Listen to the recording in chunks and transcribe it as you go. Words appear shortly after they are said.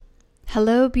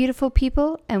Hello, beautiful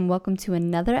people, and welcome to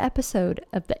another episode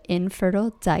of the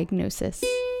Infertile Diagnosis.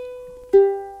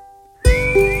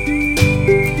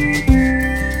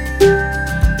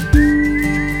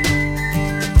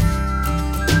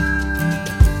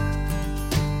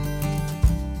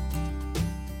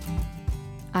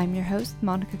 I'm your host,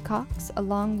 Monica Cox,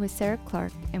 along with Sarah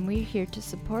Clark, and we're here to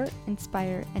support,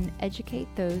 inspire, and educate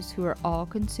those who are all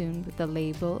consumed with the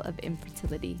label of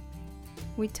infertility.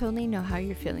 We totally know how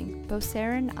you're feeling. Both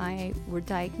Sarah and I were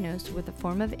diagnosed with a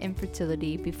form of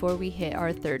infertility before we hit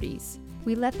our 30s.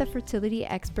 We let the fertility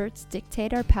experts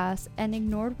dictate our past and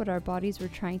ignored what our bodies were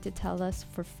trying to tell us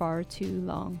for far too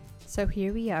long. So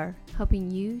here we are, helping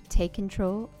you take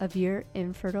control of your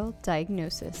infertile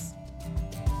diagnosis.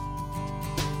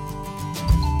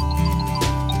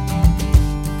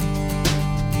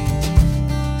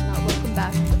 Welcome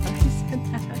back.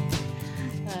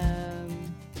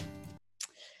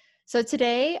 So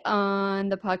today on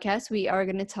the podcast, we are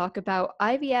going to talk about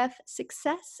IVF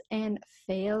success and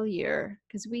failure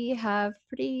because we have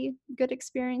pretty good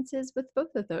experiences with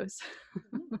both of those.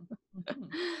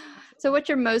 So what's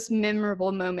your most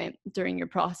memorable moment during your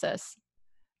process?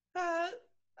 I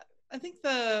think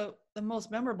the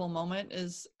most memorable moment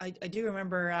is I do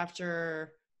remember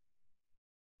after,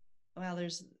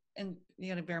 and you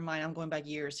got to bear in mind, I'm going back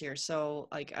years here. So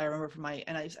like, I remember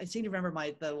I seem to remember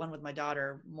the one with my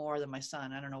daughter more than my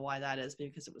son. I don't know why that is,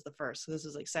 because it was the first. So this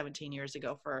was like 17 years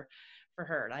ago for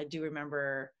her. And I do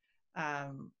remember,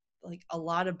 like a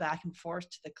lot of back and forth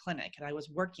to the clinic, and I was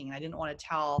working, and I didn't want to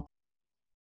tell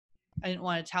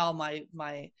my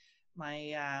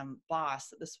boss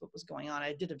that this what was going on.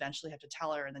 I did eventually have to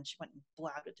tell her, and then she went and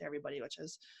blabbed it to everybody, which I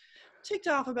was ticked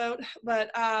off about.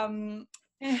 But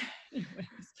anyways,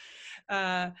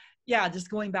 just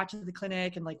going back to the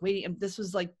clinic and like waiting. And this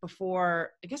was like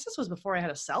before I had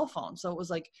a cell phone, so it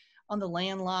was like on the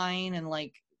landline and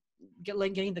like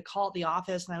getting the call at the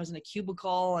office, and I was in a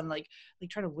cubicle and like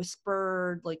trying to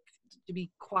whisper like to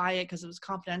be quiet because it was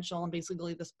confidential, and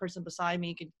basically this person beside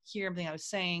me could hear everything I was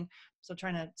saying, so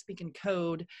trying to speak in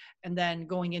code. And then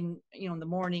going in in the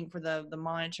morning for the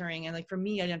monitoring, and like for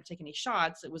me, I didn't have to take any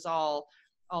shots. It was all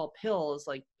pills,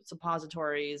 like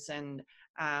suppositories and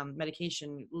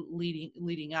medication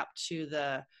leading up to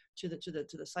the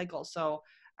cycle. So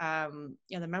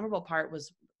the memorable part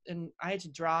was, and I had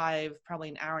to drive probably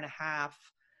an hour and a half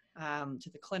to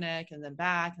the clinic and then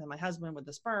back, and then my husband with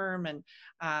the sperm, and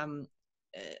I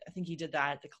think he did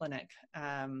that at the clinic.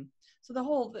 So the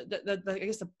whole, I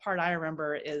guess the part I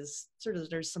remember is sort of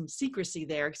there's some secrecy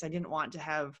there because I didn't want to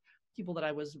have people that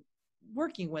I was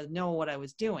working with know what I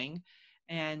was doing.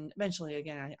 And eventually,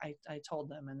 again, I told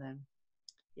them, and then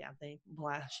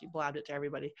she blabbed it to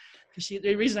everybody. Because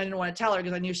the reason I didn't want to tell her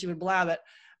because I knew she would blab it.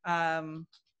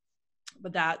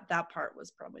 But that part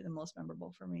was probably the most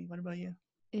memorable for me. What about you?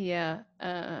 Yeah.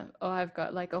 I've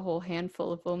got like a whole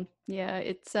handful of them. Yeah,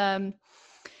 it's the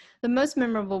most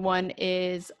memorable one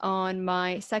is on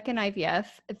my second IVF.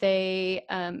 They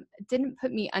didn't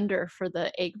put me under for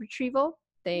the egg retrieval.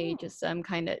 They just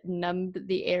kind of numbed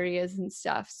the areas and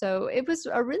stuff. So it was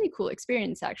a really cool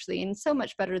experience, actually, and so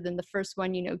much better than the first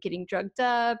one, getting drugged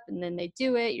up and then they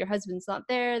do it. Your husband's not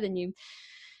there.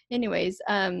 Anyways,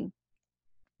 so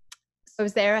I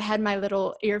was there. I had my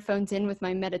little earphones in with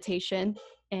my meditation,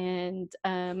 and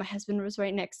my husband was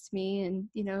right next to me, and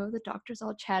the doctor's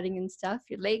all chatting and stuff.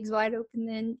 Your legs wide open,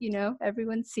 then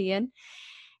everyone's seeing,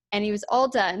 and he was all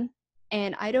done.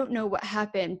 And I don't know what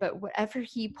happened, but whatever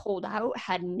he pulled out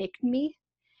had nicked me.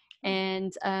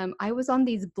 And I was on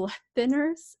these blood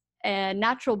thinners and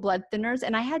natural blood thinners.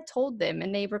 And I had told them,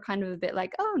 and they were kind of a bit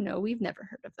like, oh, no, we've never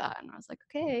heard of that. And I was like,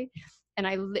 okay. And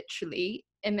I literally,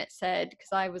 Emmett said,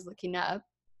 because I was looking up,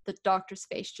 the doctor's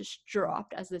face just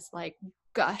dropped as this like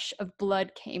gush of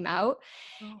blood came out.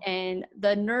 Oh. And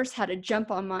the nurse had to jump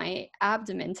on my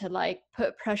abdomen to like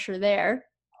put pressure there.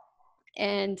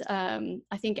 And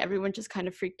I think everyone just kind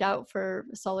of freaked out for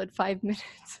a solid 5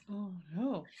 minutes. Oh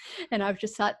no. And I've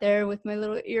just sat there with my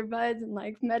little earbuds and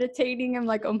like meditating. I'm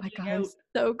like, oh my God, I'm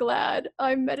so glad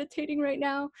I'm meditating right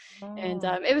now. Oh. And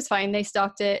it was fine. They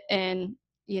stopped it, and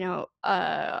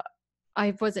I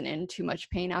wasn't in too much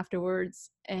pain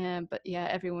afterwards. But yeah,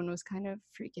 everyone was kind of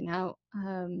freaking out.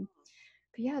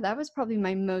 But yeah, that was probably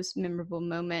my most memorable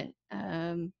moment.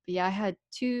 But yeah, I had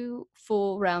 2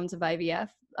 full rounds of IVF.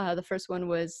 The first one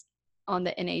was on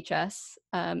the NHS,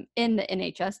 in the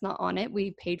NHS, not on it.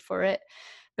 We paid for it,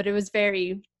 but it was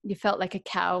you felt like a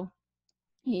cow.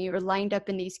 You were lined up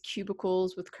in these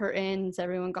cubicles with curtains.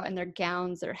 Everyone got in their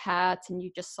gowns, their hats, and you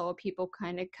just saw people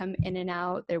kind of come in and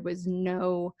out. There was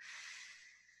no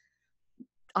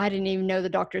I didn't even know the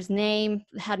doctor's name,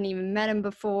 hadn't even met him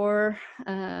before.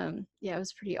 Yeah, it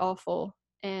was pretty awful.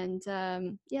 And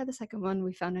yeah, the second one,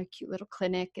 we found a cute little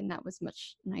clinic, and that was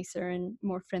much nicer and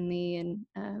more friendly.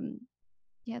 And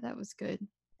yeah, that was good.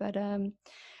 But and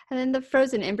then the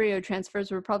frozen embryo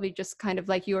transfers were probably just kind of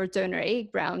like your donor egg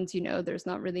rounds. There's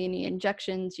not really any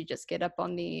injections. You just get up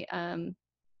on the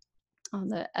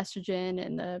estrogen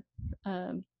and the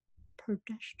um,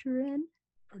 progesterone.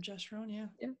 Progesterone, Yeah.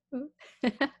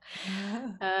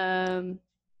 yeah.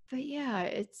 But yeah,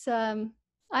 it's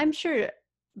I'm sure,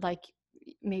 like,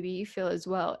 maybe you feel as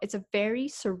well. It's a very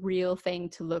surreal thing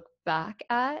to look back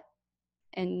at,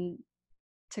 and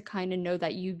to kind of know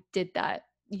that you did that.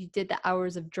 You did the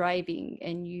hours of driving,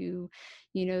 and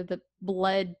the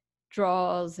blood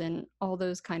draws and all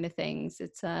those kind of things.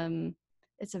 It's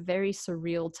a very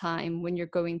surreal time when you're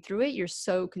going through it. You're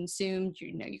so consumed,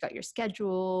 you got your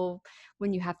schedule,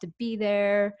 when you have to be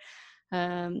there.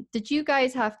 Did you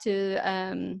guys have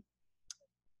to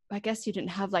I guess you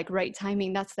didn't have like right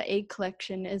timing. That's the egg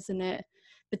collection, isn't it?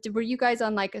 But were you guys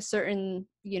on like a certain,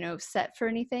 set for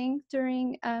anything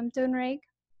during donor egg?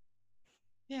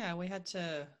 Yeah, we had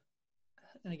to,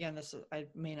 and again, I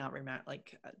may not remember,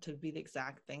 like, to be the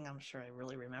exact thing. I'm sure I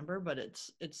really remember, but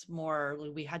it's more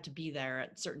like we had to be there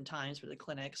at certain times for the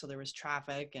clinic, so there was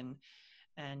traffic and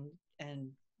and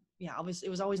yeah, obviously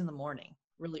it was always in the morning,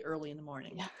 really early in the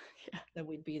morning, Yeah, yeah, that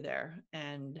we'd be there.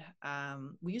 And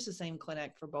we used the same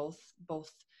clinic for both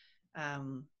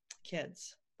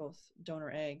kids, both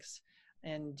donor eggs.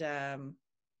 And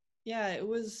yeah, it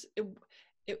was,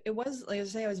 like I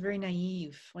say, I was very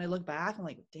naive. When I look back, I'm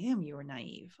like, damn, you were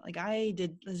naive. Like, I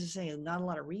did, as I say, not a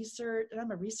lot of research, and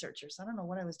I'm a researcher, so I don't know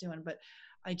what I was doing, but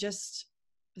I just,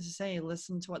 as I say,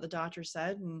 listened to what the doctor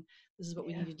said, and this is what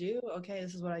we yeah, need to do. Okay,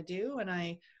 this is what I do. And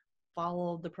I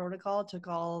followed the protocol, took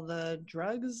all the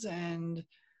drugs, and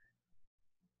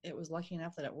it was lucky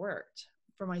enough that it worked.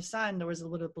 For my son, there was a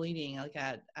little bleeding, like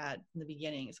at the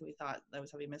beginning, so we thought that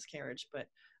was having a miscarriage, but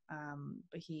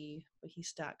he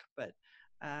stuck. But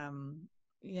um,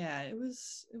 yeah, it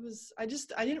was. I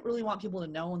didn't really want people to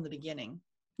know in the beginning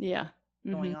yeah.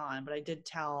 Hmm. going on, but I did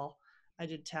tell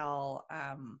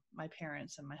my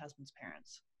parents and my husband's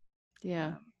parents.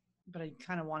 Yeah. But I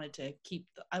kind of wanted to keep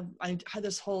I had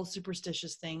this whole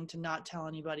superstitious thing to not tell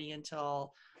anybody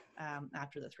until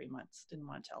after the 3 months. Didn't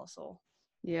want to tell a soul.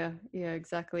 Yeah, yeah,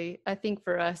 exactly. I think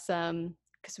for us,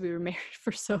 because we were married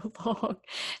for so long,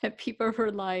 and people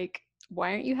were like,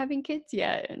 "Why aren't you having kids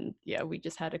yet?" And yeah, we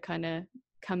just had to kind of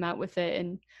come out with it.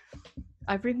 And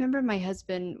I remember my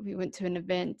husband, we went to an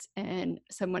event and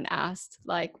someone asked,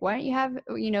 like, "Why aren't you have,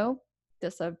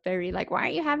 just a very like, why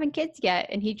aren't you having kids yet?"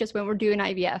 And he just went, "We're doing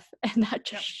IVF." And that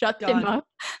just Yep, shut him done. up.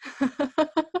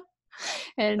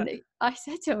 And I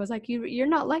said to him, I was like, you're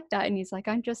not like that. And he's like,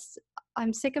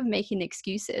 I'm sick of making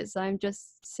excuses. I'm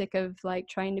just sick of like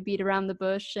trying to beat around the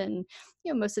bush. And,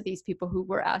 most of these people who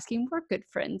were asking were good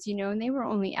friends, and they were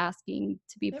only asking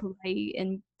to be Yep. polite,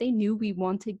 and they knew we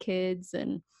wanted kids.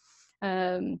 And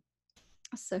um,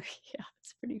 so, yeah,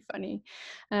 it's pretty funny.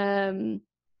 Um,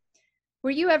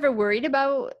 were you ever worried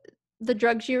about the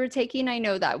drugs you were taking? I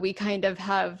know that we kind of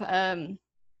have,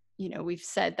 we've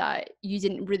said that you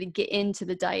didn't really get into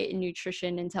the diet and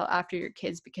nutrition until after your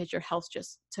kids because your health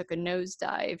just took a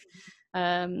nosedive.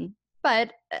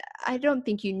 But I don't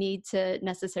think you need to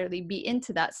necessarily be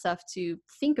into that stuff to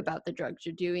think about the drugs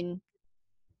you're doing.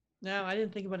 No, I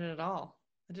didn't think about it at all.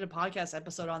 I did a podcast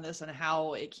episode on this and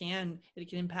how it can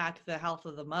impact the health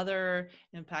of the mother,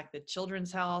 impact the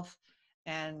children's health.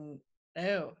 And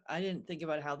oh, I didn't think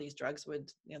about how these drugs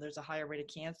would, there's a higher rate of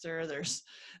cancer. There's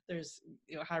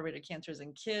higher rate of cancers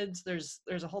in kids. There's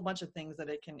a whole bunch of things that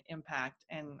it can impact.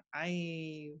 And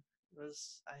I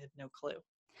had no clue.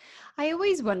 I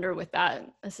always wonder with that,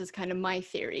 this is kind of my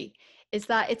theory, is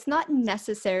that it's not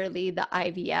necessarily the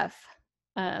IVF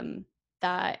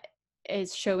that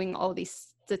is showing all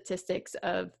these statistics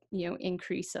of,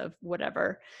 increase of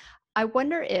whatever. I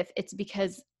wonder if it's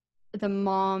because the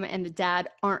mom and the dad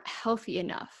aren't healthy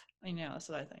enough, I know, that's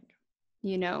what I think.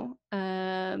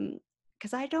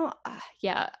 because I don't,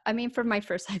 yeah, I mean, for my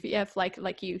first IVF,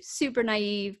 like you, super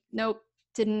naive, nope,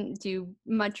 didn't do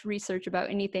much research about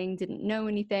anything, didn't know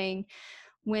anything,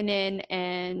 went in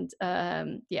and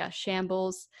yeah,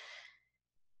 shambles.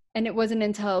 And it wasn't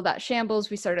until that shambles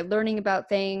we started learning about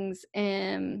things.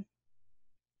 And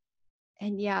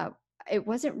yeah, it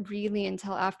wasn't really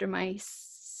until after my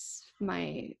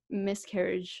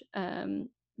miscarriage,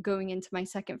 going into my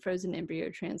second frozen embryo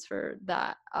transfer,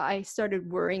 that I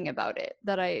started worrying about it.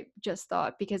 That I just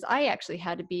thought, because I actually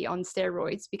had to be on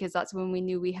steroids, because that's when we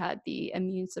knew we had the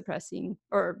immune suppressing,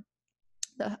 or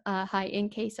the high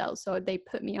NK cells. So they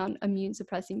put me on immune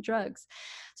suppressing drugs.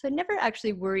 So I never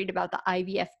actually worried about the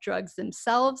IVF drugs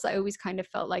themselves. I always kind of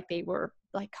felt like they were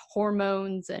like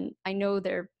hormones, and I know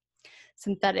they're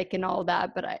synthetic and all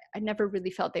that, but I never really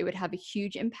felt they would have a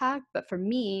huge impact. But for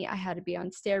me, I had to be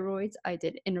on steroids. I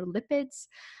did interlipids,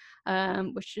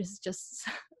 which is just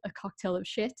a cocktail of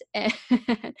shit.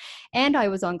 And I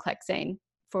was on Clexane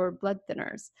for blood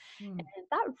thinners. Hmm. And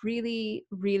that really,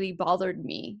 really bothered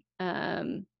me.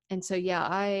 And so,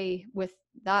 yeah, with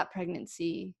that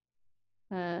pregnancy,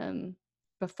 um,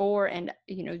 before and,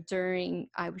 during,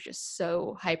 I was just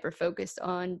so hyper focused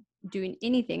on doing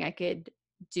anything I could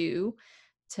do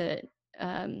to,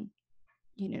 um,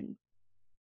 you know,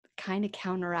 kind of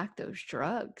counteract those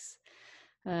drugs.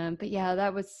 But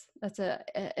yeah, that's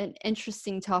an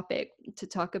interesting topic to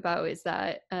talk about, is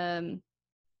that,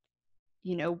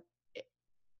 you know,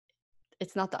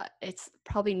 it's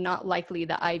probably not likely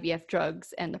the IVF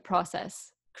drugs and the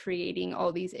process creating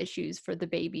all these issues for the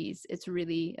babies. It's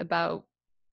really about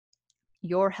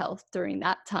your health during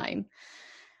that time.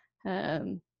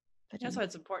 But That's why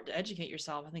it's important to educate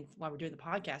yourself. I think why we're doing the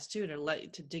podcast too,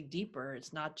 to dig deeper.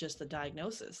 It's not just the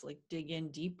diagnosis, like dig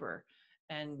in deeper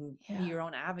and be yeah, your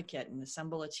own advocate and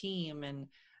assemble a team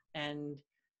and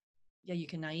yeah, you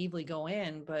can naively go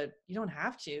in, but you don't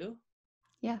have to.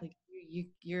 yeah, Like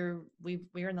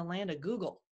we're in the land of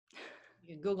Google.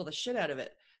 You can Google the shit out of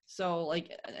it. So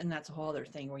like, and that's a whole other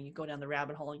thing where you go down the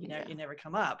rabbit hole, yeah, you never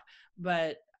come up.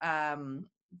 But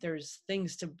there's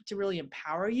things to really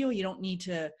empower you. You don't need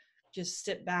to just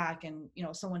sit back and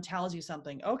someone tells you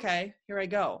something. Okay, here I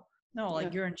go. No, yeah.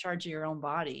 like you're in charge of your own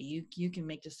body. You can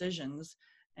make decisions,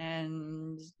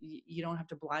 and you don't have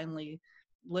to blindly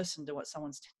listen to what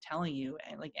someone's telling you.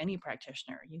 And like any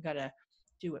practitioner, you got to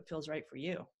do what feels right for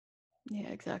you. Yeah,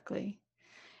 exactly.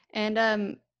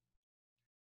 And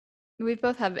we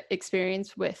both have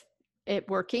experience with it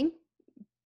working,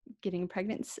 getting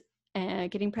pregnant,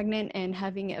 and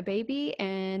having a baby,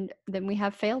 and then we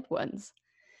have failed ones.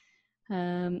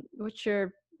 Which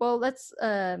are well, let's.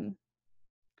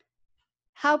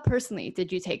 How personally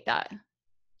did you take that?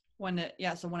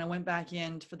 So when I went back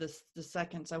in for the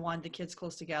seconds, I wanted the kids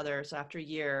close together. So after a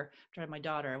year, after I had my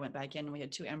daughter, I went back in and we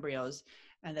had 2 embryos,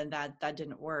 and then that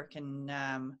didn't work. And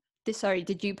Sorry,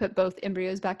 did you put both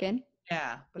embryos back in?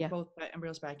 yeah, but Yeah. both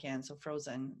embryos back in, so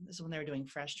frozen. This is when they were doing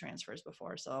fresh transfers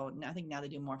before. So I think now they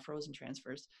do more frozen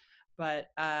transfers. But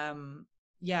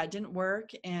yeah, it didn't work,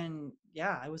 and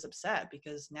yeah, I was upset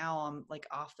because now I'm like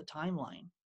off the timeline.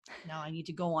 Now I need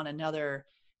to go on another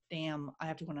I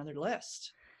have to go on another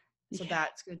list. So Yeah.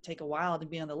 that's going to take a while to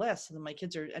be on the list. And then my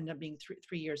kids end up being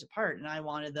 3 years apart, and I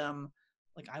wanted them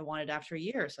I wanted after a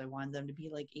year. So I wanted them to be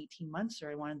like 18 months, or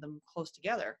I wanted them close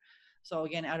together. So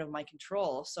again, out of my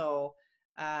control. So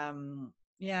yeah,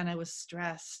 and I was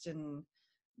stressed, and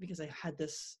because I had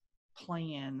this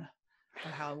plan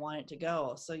of how I want it to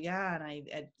go. So yeah, and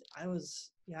I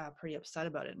was pretty upset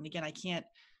about it. And again,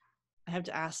 I have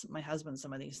to ask my husband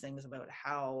some of these things about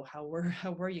how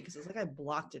were you, because it's like I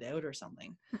blocked it out or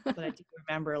something. But I do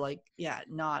remember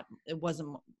it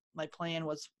wasn't, my plan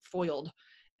was foiled,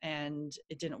 and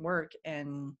it didn't work,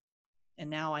 and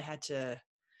now I had to,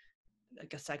 I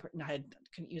guess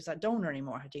couldn't use that donor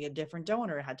anymore. I had to get a different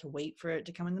donor. I had to wait for it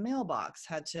to come in the mailbox.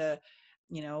 Had to,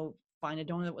 find a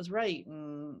donor that was right,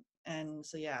 and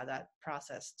so yeah, that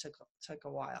process took a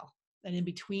while. And in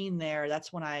between there,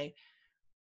 that's when I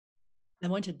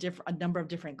went to a number of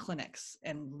different clinics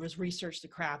and was researched the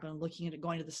crap and looking at it,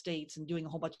 going to the States and doing a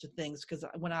whole bunch of things. Because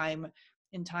when I'm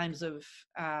in times of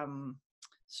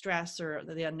stress or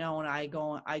the unknown, I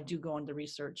do go into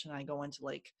research, and I go into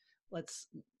like, let's,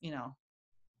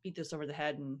 beat this over the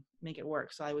head and make it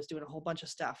work. So I was doing a whole bunch of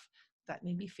stuff that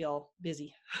made me feel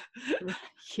busy.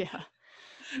 Yeah.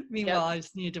 Meanwhile, Yep. I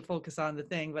just needed to focus on the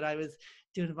thing, but I was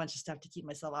doing a bunch of stuff to keep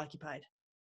myself occupied.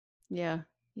 Yeah.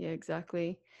 Yeah,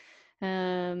 exactly.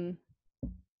 Um,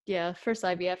 yeah, first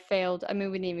IVF failed. I mean,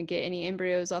 we didn't even get any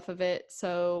embryos off of it.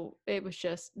 So it was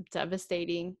just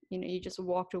devastating. You just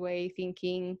walked away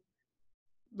thinking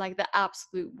like the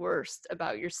absolute worst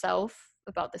about yourself,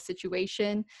 about the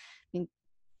situation. I mean,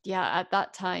 yeah, at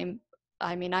that time,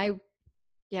 I mean,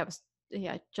 was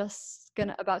just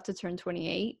about to turn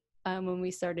 28 when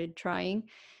we started trying,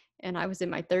 and I was in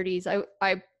my 30s.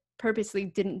 I purposely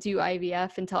didn't do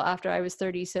IVF until after I was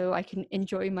 30 so I can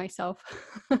enjoy myself.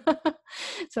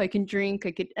 So I can drink,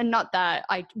 and not that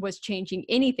I was changing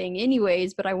anything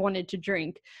anyways, but I wanted to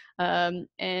drink. And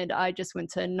I just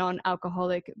went to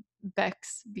non-alcoholic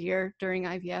Beck's beer during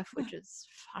IVF, which is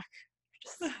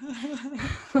just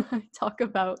talk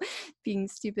about being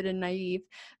stupid and naive.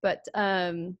 But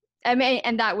I mean,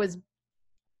 and that was,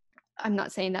 I'm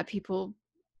not saying that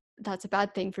that's a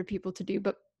bad thing for people to do,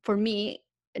 but for me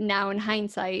now in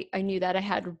hindsight, I knew that I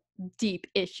had deep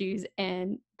issues,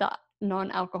 and the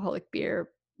non-alcoholic beer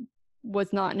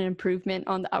was not an improvement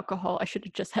on the alcohol. I should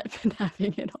have just had been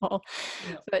having it all.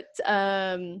 Yeah. But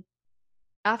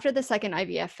after the second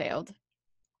IVF failed,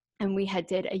 and we had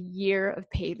did a year of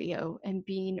paleo and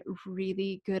being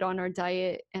really good on our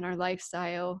diet and our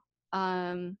lifestyle,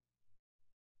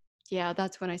 yeah,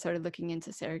 that's when I started looking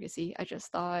into surrogacy. I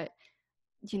just thought,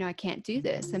 I can't do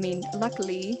this. I mean,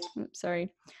 luckily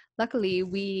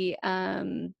we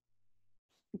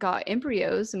got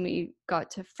embryos, and we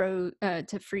got to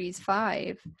freeze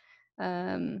 5.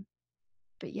 But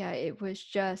yeah, it was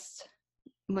just,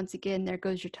 once again, there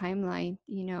goes your timeline.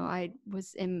 I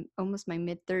was in almost my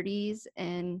mid-30s,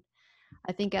 and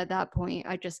I think at that point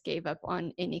I just gave up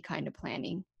on any kind of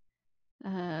planning.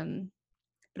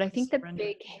 But I think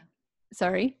Surrender.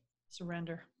 sorry?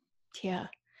 Surrender. Yeah.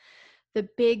 The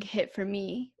big hit for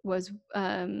me was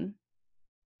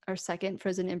our second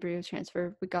frozen embryo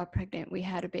transfer. We got pregnant, we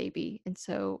had a baby. And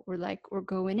so we're like, we're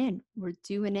going in, we're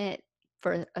doing it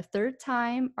for a third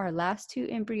time. Our last 2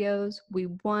 embryos, we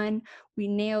won, we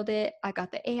nailed it. I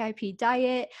got the AIP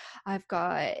diet, I've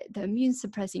got the immune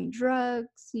suppressing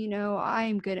drugs.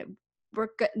 I'm good at, we're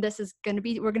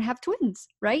gonna have twins,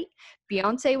 right?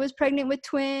 Beyonce was pregnant with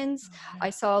twins. I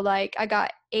saw, I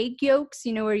got egg yolks,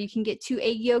 where you can get 2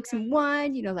 egg yolks in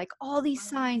one, like all these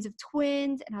signs of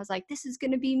twins. And I was like, this is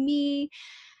gonna be me.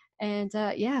 And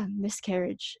yeah,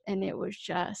 miscarriage. And it was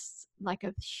just like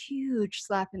a huge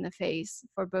slap in the face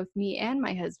for both me and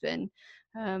my husband.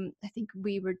 I think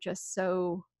we were just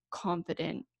so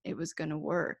confident it was gonna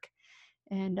work.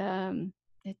 And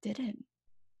it didn't.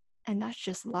 And that's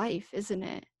just life, isn't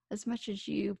it? As much as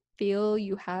you feel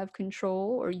you have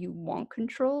control or you want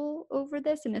control over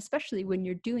this, and especially when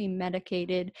you're doing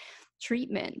medicated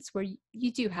treatments where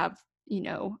you do have,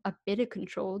 a bit of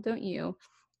control, don't you?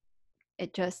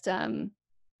 It just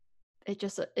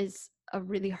is a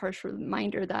really harsh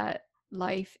reminder that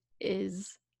that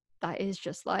is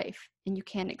just life, and you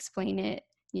can't explain it.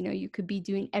 You could be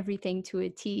doing everything to a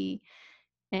T,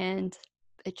 and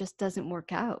it just doesn't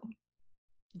work out.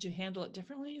 Did you handle it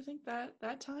differently, you think,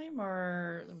 that time,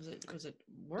 or was it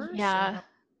worse, or Yeah.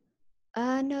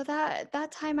 how? No,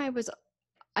 that time I was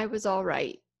all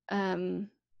right.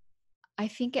 I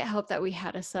think it helped that we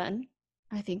had a son.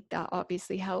 I think that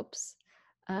obviously helps.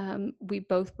 We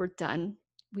both were done.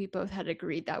 We both had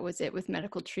agreed that was it with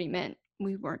medical treatment.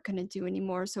 We weren't going to do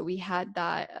anymore. So we had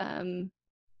that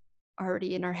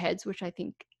already in our heads, which I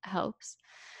think helps.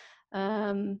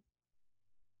 And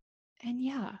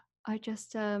yeah, I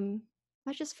just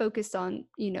focused on,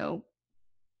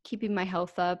 keeping my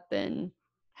health up and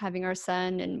having our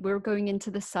son. And we were going into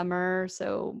the summer.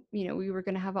 So, we were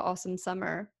going to have an awesome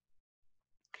summer.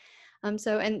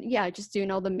 And yeah, just doing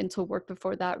all the mental work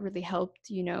before that really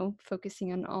helped,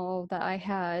 focusing on all that I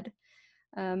had.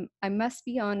 I must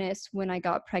be honest, when I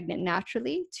got pregnant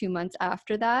naturally, 2 months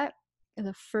after that, in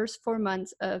the first 4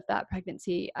 months of that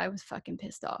pregnancy, I was fucking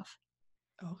pissed off.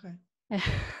 Oh, okay.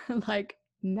 Like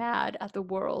mad at the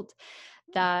world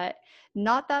that,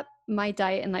 not that my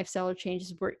diet and lifestyle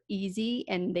changes were easy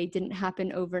and they didn't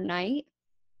happen overnight,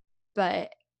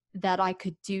 but that I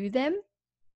could do them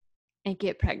and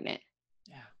get pregnant.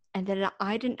 Yeah. And that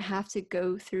I didn't have to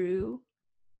go through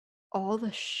all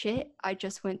the shit I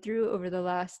just went through over the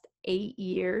last 8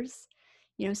 years,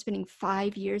 spending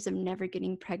 5 years of never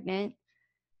getting pregnant.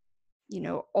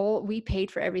 All we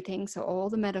paid for everything. So all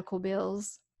the medical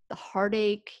bills, the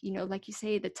heartache, like you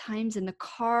say, the times in the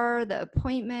car, the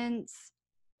appointments,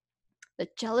 the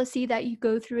jealousy that you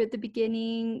go through at the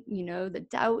beginning, the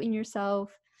doubt in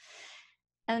yourself.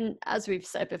 And as we've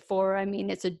said before, I mean,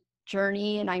 it's a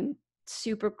journey, and I'm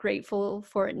super grateful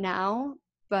for it now.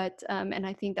 But, and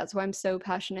I think that's why I'm so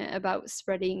passionate about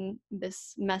spreading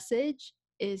this message,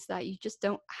 is that you just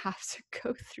don't have to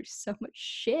go through so much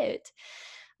shit.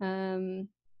 And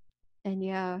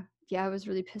yeah, I was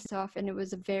really pissed off, and it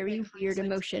was a very weird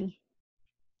emotion.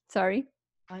 Sorry?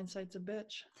 Hindsight's a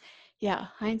bitch. Yeah,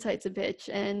 hindsight's a bitch.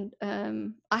 And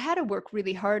I had to work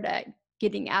really hard at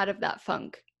getting out of that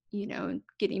funk, and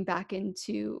getting back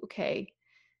into, okay,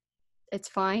 it's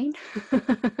fine.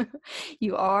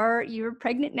 You're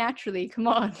pregnant naturally. Come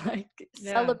on,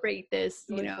 celebrate this,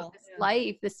 Joyful. this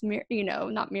life, this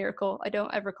not miracle. I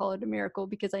don't ever call it a miracle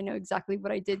because I know exactly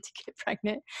what I did to get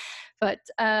pregnant. But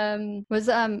was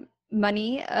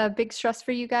money a big stress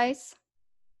for you guys?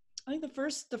 I think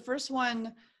the first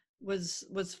one was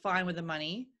fine with the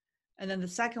money. And then the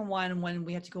second one, when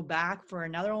we had to go back for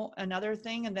another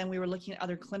thing, and then we were looking at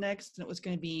other clinics, and it was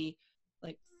going to be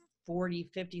like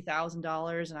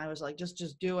 $40,000-$50,000, and I was like,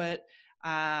 just do it.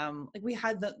 Like we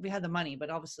had the money, but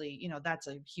obviously, that's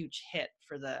a huge hit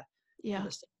for Yeah.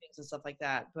 the savings and stuff like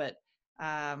that. But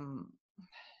um,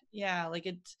 yeah, like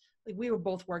we were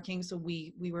both working, so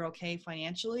we were okay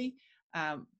financially.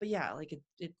 But yeah, like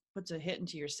it puts a hit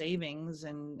into your savings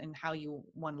and how you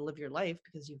want to live your life,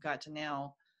 because you've got to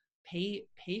now pay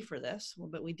for this. Well,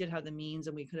 but we did have the means,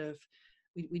 and we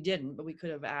didn't, but we could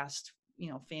have asked,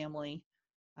 family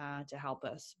to help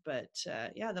us. But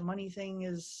yeah, the money thing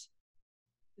is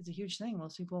a huge thing.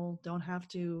 Most people don't have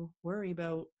to worry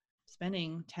about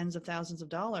spending tens of thousands of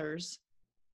dollars.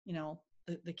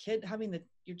 The kid having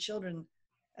your children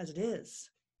as it is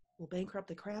will bankrupt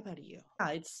the crap out of you.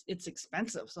 Yeah, it's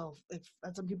expensive. So if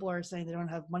some people are saying they don't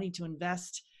have money to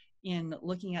invest in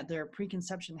looking at their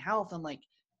preconception health, I'm like,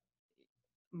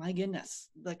 my goodness,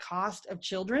 the cost of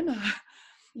children is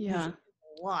Yeah.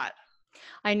 a lot.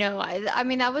 I know. I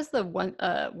mean, that was the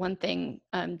one thing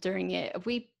during it.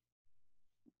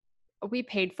 We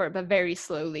paid for it, but very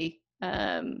slowly.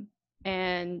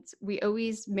 And we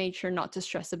always made sure not to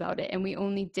stress about it. And we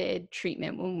only did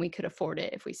treatment when we could afford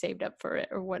it, if we saved up for it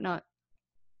or whatnot.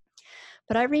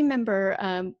 But I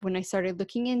remember when I started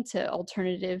looking into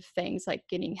alternative things like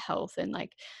getting health and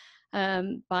like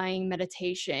buying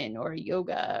meditation or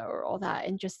yoga or all that,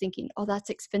 and just thinking, oh, that's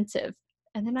expensive.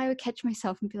 And then I would catch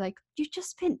myself and be like, you just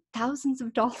spent thousands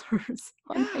of dollars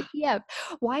on Yeah. IVF.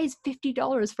 Why is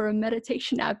 $50 for a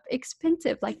meditation app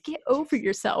expensive? Like, It's get over interesting.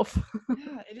 yourself.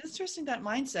 Yeah, it is interesting, that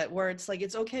mindset where it's like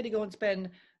it's okay to go and spend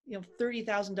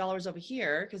 $30,000 over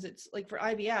here, because it's like for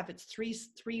IVF it's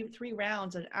three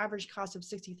rounds at an average cost of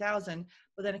 60,000,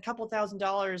 but then a couple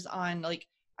 $1,000s on like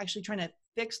actually trying to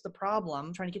fix the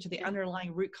problem, trying to get to the Yeah.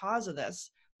 underlying root cause of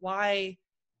this. Why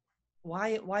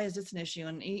is this an issue?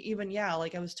 And even, yeah,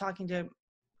 like I was talking to,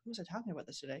 who was I talking about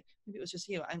this today? Maybe it was just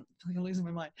you. I'm like losing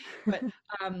my mind. But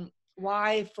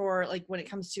why, for like when it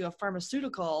comes to a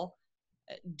pharmaceutical,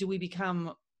 do we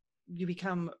become you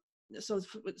become so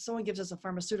if someone gives us a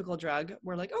pharmaceutical drug,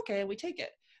 we're like, okay, we take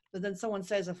it. But then someone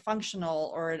says a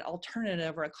functional or an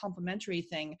alternative or a complementary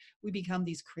thing, we become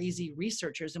these crazy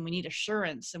researchers, and we need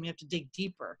assurance, and we have to dig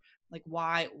deeper. Like,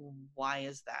 why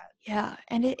is that? Yeah.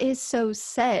 And it is so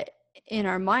set in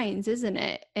our minds, isn't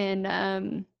it? And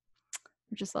I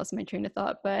just lost my train of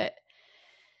thought, but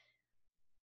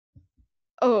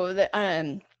oh,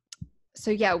 so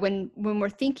yeah, when we're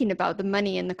thinking about the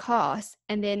money and the cost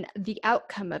and then the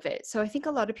outcome of it. So I think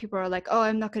a lot of people are like, oh,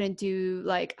 I'm not going to do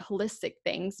like holistic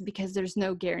things because there's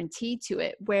no guarantee to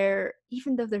it. Where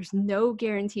even though there's no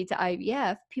guarantee to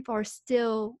IVF, people are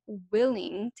still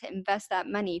willing to invest that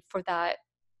money for that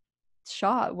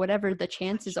shot, whatever the That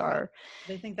chances shot. are.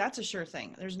 They think that's a sure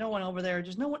thing. There's no one over there.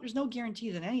 There's no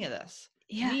guarantees in any of this.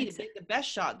 To Yeah, me, the best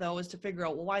shot though is to figure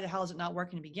out, well, why the hell is it not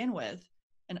working to begin with,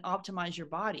 and optimize your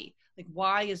body. Like,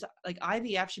 why is like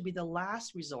IVF should be the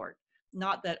last resort,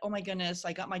 not that, oh my goodness,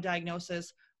 I got my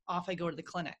diagnosis, off I go to the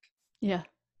clinic. yeah,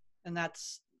 And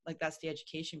that's the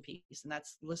education piece, and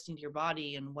that's listening to your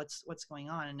body and what's going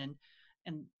on,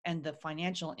 and the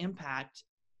financial impact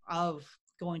of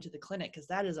going to the clinic, because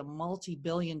that is a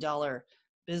multi-billion-dollar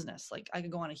business. Like, I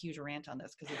could go on a huge rant on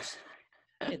this, because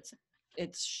it's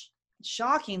it's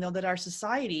shocking though that our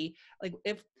society, like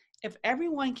if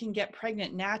everyone can get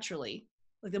pregnant naturally,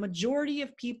 like the majority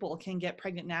of people can get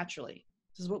pregnant naturally,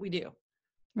 this is what we do.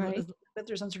 right. That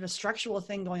there's some sort of structural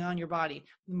thing going on in your body.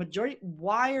 The majority,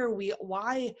 why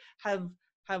have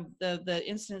the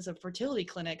incidence of fertility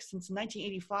clinics since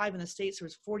 1985 in the States? There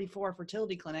was 44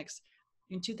 fertility clinics.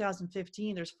 In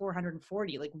 2015 there's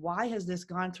 440. Like, why has this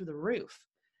gone through the roof?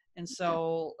 And Yeah.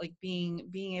 so, like, being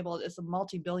able, it's a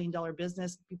multi-billion-dollar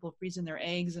business, people freezing their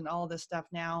eggs and all this stuff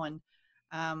now. And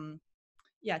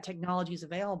yeah, technology is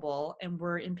available, and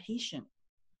we're impatient.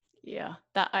 Yeah,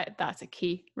 that's a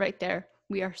key right there.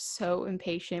 We are so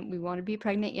impatient. We want to be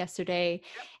pregnant yesterday,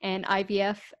 and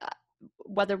IVF,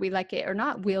 whether we like it or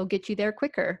not, will get you there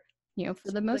quicker, for the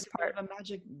Seems like most a bit part. of a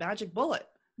magic bullet.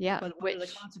 Yeah, But what are the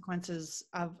which, consequences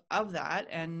of that?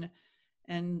 And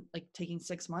like taking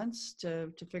 6 months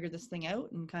to figure this thing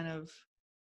out and kind of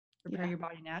prepare yeah, your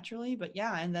body naturally. But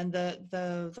yeah, and then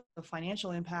the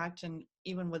financial impact, and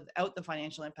even without the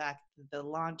financial impact, the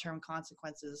long-term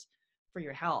consequences for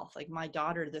your health. Like, my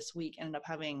daughter this week ended up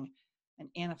having an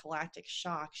anaphylactic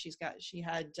shock. She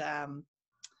had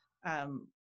um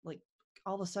like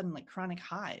all of a sudden, like, chronic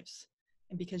hives.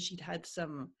 And because she'd had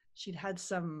some she'd had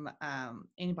some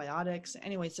antibiotics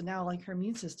anyway, so now like her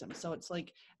immune system, so it's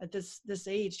like at this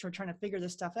age we're trying to figure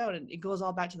this stuff out, and it goes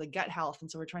all back to the gut health, and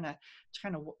so we're trying to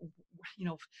you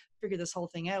know figure this whole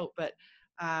thing out. But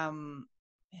um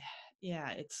yeah,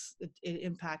 it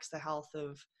impacts the health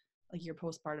of like your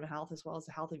postpartum health as well as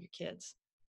the health of your kids.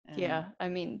 And Yeah, I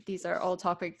mean, these are all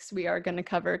topics we are going to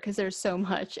cover because there's so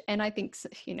much. And I think,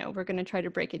 we're going to try to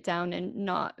break it down and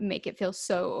not make it feel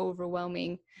so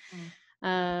overwhelming. mm,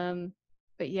 Um,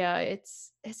 but yeah,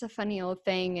 it's a funny old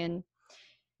thing. And,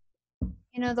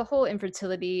 the whole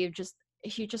infertility of just,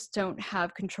 you just don't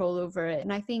have control over it.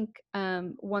 And I think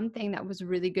one thing that was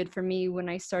really good for me when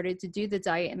I started to do the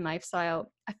diet and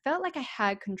lifestyle, I felt like I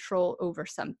had control over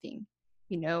something,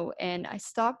 and I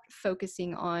stopped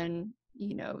focusing on,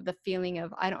 the feeling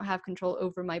of I don't have control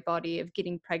over my body, of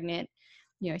getting pregnant.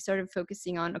 I started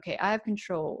focusing on, okay, I have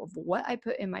control of what I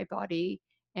put in my body,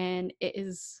 and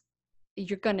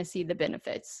you're going to see the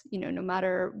benefits, no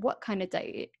matter what kind of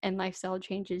diet and lifestyle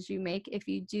changes you make. If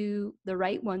you do the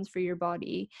right ones for your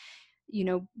body,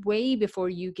 way before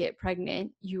you get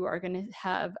pregnant, you are going to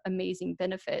have amazing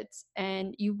benefits,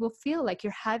 and you will feel like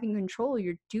you're having control.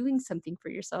 You're doing something for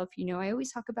yourself. I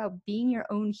always talk about being your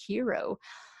own hero.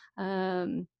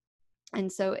 Um,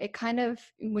 and so it kind of,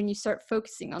 when you start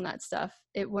focusing on that stuff,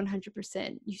 it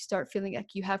 100%, you start feeling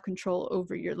like you have control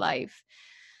over your life.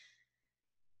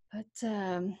 But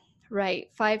right,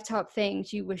 5 top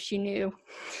things you wish you knew.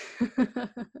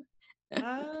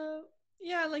 uh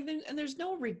yeah, like and there's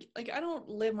no like I don't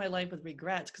live my life with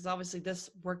regrets because obviously this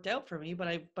worked out for me, but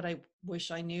I wish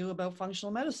I knew about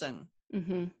functional medicine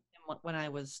Hmm. when I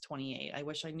was 28. I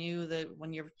wish I knew that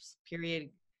when your period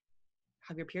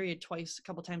have your period twice a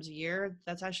couple times a year,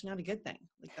 that's actually not a good thing.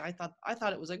 Like I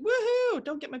thought it was like woohoo,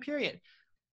 don't get my period.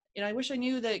 I wish I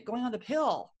knew that going on the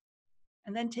pill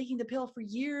and then taking the pill for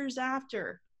years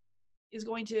after is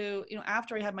going to,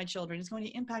 after I have my children, is going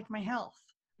to impact my health.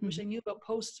 I wish I knew about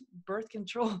post birth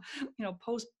control,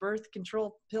 post birth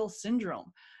control pill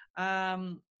syndrome.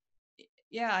 Um,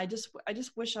 yeah, I just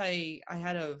wish I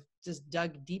had a just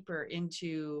dug deeper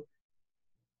into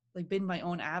like been my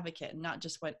own advocate and not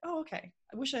just went, oh, okay.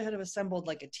 I wish I had have assembled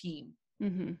like a team.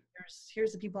 Hmm.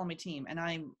 Here's the people on my team. And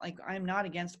I'm not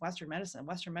against Western medicine.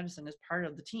 Western medicine is part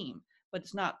of the team, but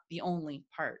it's not the only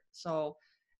part. So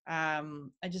I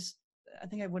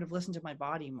think I would have listened to my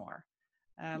body more.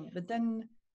 Yeah. But then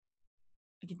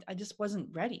I just wasn't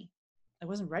ready. I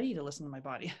wasn't ready to listen to my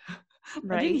body. I didn't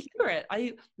Right. hear it. I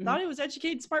Mhm. thought I was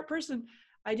educated, smart person.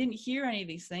 I didn't hear any of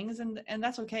these things, and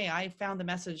that's okay. I found the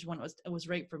message when it was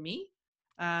right for me.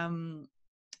 Um,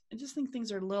 I just think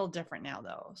things are a little different now,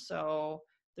 though. So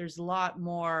there's a lot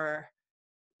more.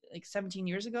 Like 17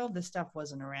 years ago, this stuff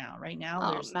wasn't around. Right now,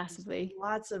 Oh, there's massively.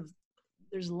 lots of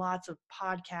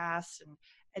podcasts and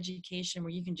education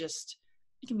where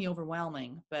it can be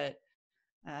overwhelming, but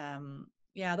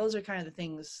yeah, those are kind of the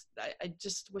things I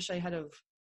just wish I had have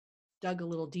dug a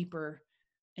little deeper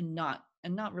and not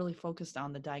really focused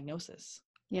on the diagnosis.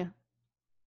 Yeah.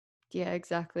 Yeah,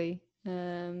 exactly.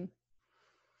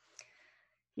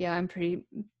 Yeah, I'm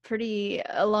pretty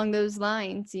along those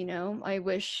lines, I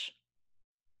wish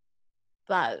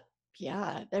that,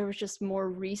 yeah, there was just more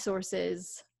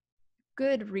resources,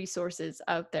 good resources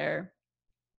out there.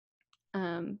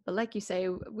 But like you say,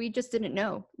 we just didn't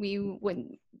know. We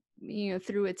went,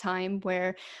 through a time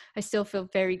where I still feel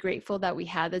very grateful that we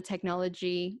had the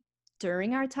technology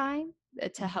during our time to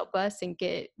Mhm. help us and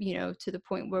get, to the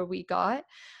point where we got.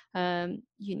 Um,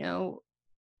 you know,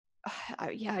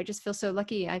 yeah, I just feel so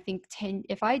lucky. I think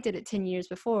if I did it 10 years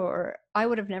before, I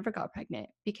would have never got pregnant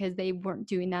because they weren't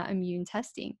doing that immune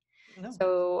testing. No.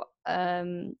 So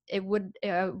it would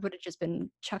have just been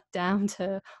chucked down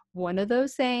to one of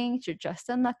those things. You're just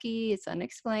unlucky. It's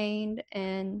unexplained,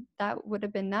 and that would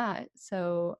have been that.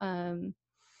 So,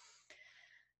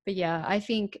 but yeah, I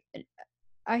think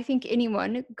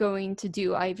anyone going to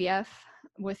do IVF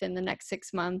within the next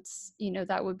 6 months,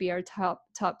 that would be our top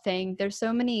thing. There's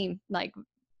so many like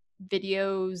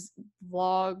videos,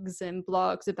 vlogs, and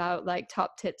blogs about like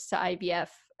top tips to IVF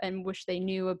and wish they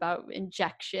knew about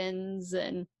injections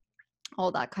and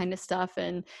all that kind of stuff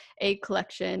and egg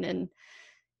collection. And,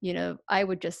 I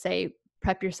would just say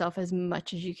prep yourself as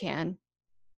much as you can.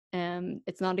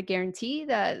 It's not a guarantee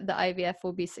that the IVF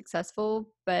will be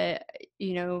successful, but,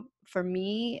 for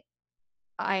me,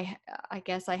 I I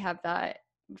guess I have that.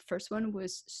 First one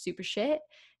was super shit,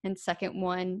 and second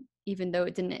one, even though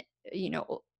it didn't,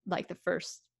 like the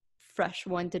first fresh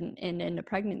one didn't end in a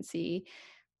pregnancy,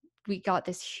 we got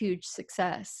this huge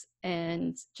success.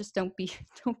 And just don't be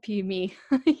don't be me.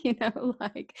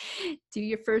 Like, do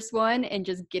your first one and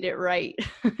just get it right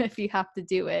if you have to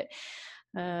do it.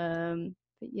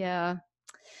 But yeah,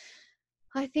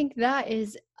 I think that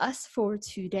is us for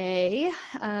today.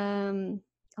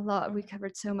 We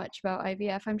covered so much about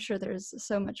IVF. I'm sure there's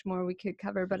so much more we could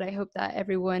cover, but I hope that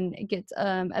everyone gets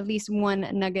at least one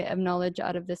nugget of knowledge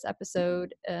out of this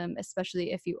episode,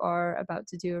 especially if you are about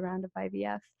to do a round of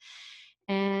IVF.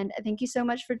 And thank you so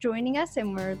much for joining us,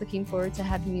 and we're looking forward to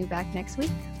having you back next week.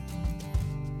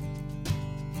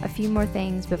 A few more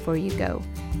things before you go.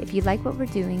 If you like what we're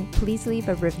doing, please leave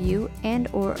a review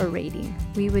and/or a rating.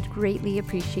 We would greatly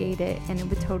appreciate it, and it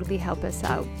would totally help us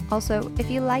out. Also, if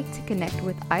you like to connect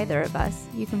with either of us,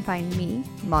 you can find me,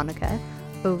 Monica,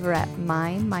 over at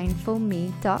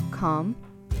mymindfulme.com,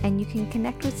 and you can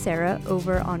connect with Sarah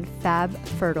over on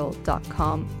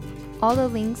fabfertile.com. All the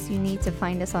links you need to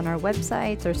find us on our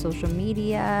websites or social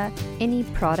media, any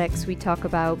products we talk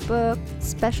about, books,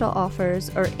 special offers,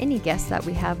 or any guests that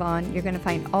we have on, you're going to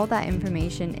find all that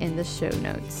information in the show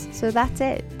notes. So that's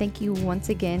it. Thank you once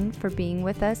again for being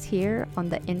with us here on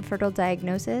the Infertile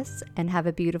Diagnosis, and have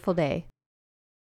a beautiful day.